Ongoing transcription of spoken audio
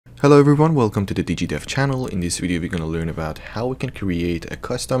Hello everyone, welcome to the DigiDev channel. In this video we're going to learn about how we can create a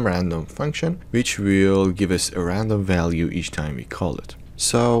custom random function which will give us a random value each time we call it.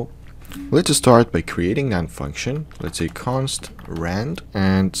 So let's start by creating that function. Let's say const rand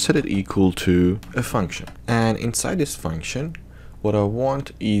and set it equal to a function. And inside this function what I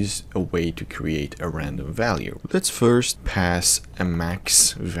want is a way to create a random value. Let's first pass a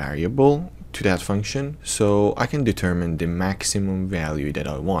max variable to that function so I can determine the maximum value that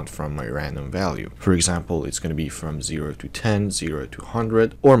I want from my random value. For example, it's going to be from 0 to 10, 0 to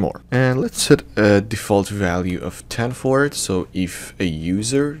 100 or more. And let's set a default value of 10 for it. So if a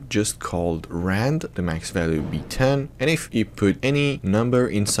user just called rand, the max value would be 10. And if you put any number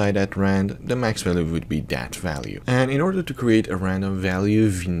inside that rand, the max value would be that value. And in order to create a random value,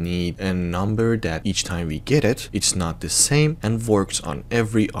 we need a number that each time we get it, it's not the same and works on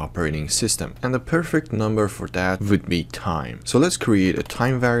every operating system. And the perfect number for that would be time. So let's create a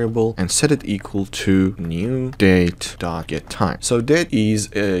time variable and set it equal to new date.getTime. So date is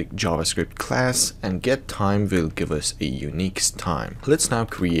a JavaScript class and getTime will give us a unique time. Let's now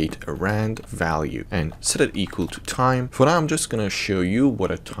create a rand value and set it equal to time. For now I'm just going to show you what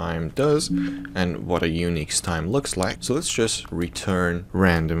a time does and what a unique time looks like. So let's just return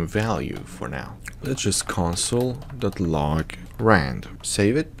random value for now. Let's just console.log rand,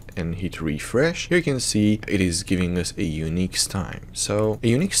 save it and hit refresh. Here you can see it is giving us a unique time. So a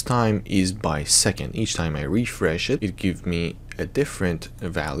unique time is by second. Each time I refresh it, it gives me a different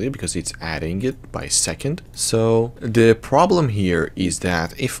value because it's adding it by second. So the problem here is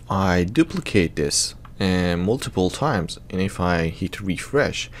that if I duplicate this multiple times and if I hit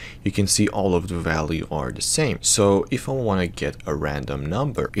refresh, you can see all of the value are the same. So if I want to get a random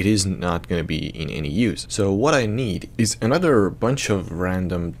number, it is not going to be in any use. So what I need is another bunch of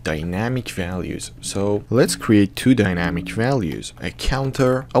random dynamic values. So let's create two dynamic values, a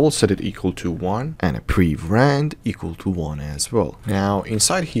counter, I will set it equal to 1, and a pre-rand equal to 1 as well. Now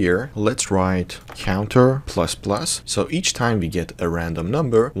inside here let's write counter plus plus. So each time we get a random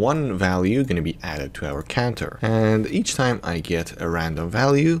number, one value going to be added to our counter, and each time I get a random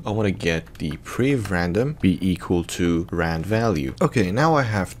value I want to get the pre-random be equal to rand value. Okay, now I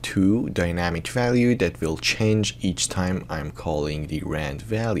have two dynamic value that will change each time I'm calling the rand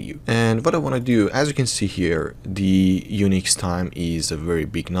value. And what I want to do, as you can see here, the unique time is a very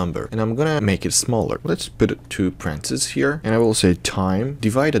big number and I'm gonna make it smaller. Let's put two parentheses here and I will say time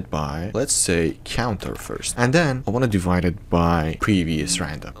divided by, let's say, counter first, and then I want to divide it by previous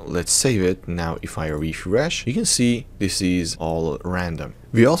random. Let's save it. Now if I refresh, you can see this is all random.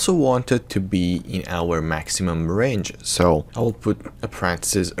 We also want it to be in our maximum range, so I will put a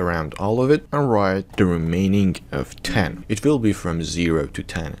parenthesis around all of it and write the remaining of 10. It will be from 0 to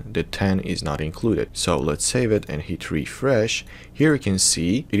 10. The 10 is not included. So let's save it and hit refresh. Here you can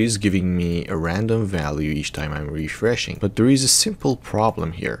see it is giving me a random value each time I'm refreshing. But there is a simple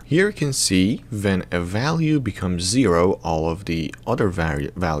problem here. Here you can see when a value becomes 0, all of the other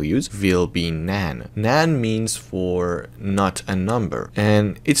values will be nan. Nan means for not a number. And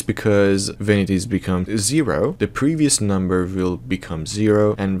it's because when it is become 0, the previous number will become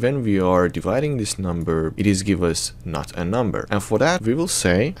 0, and when we are dividing this number, it is give us not a number. And for that, we will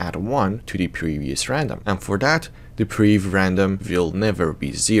say add 1 to the previous random. And for that, the pre-random will never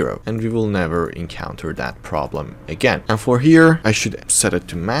be 0, and we will never encounter that problem again. And for here, I should set it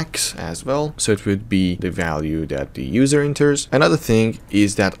to max as well, so it would be the value that the user enters. Another thing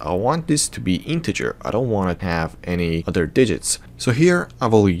is that I want this to be integer. I don't want to have any other digits. So here I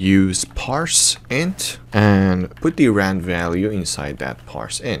will use parse int and put the rand value inside that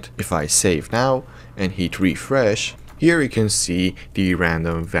parse int. If I save now and hit refresh, here you can see the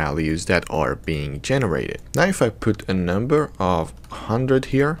random values that are being generated. Now if I put a number of 100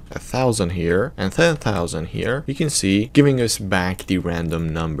 here, 1000 here, and 10,000 here, you can see giving us back the random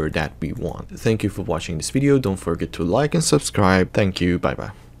number that we want. Thank you for watching this video. Don't forget to like and subscribe. Thank you. Bye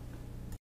bye.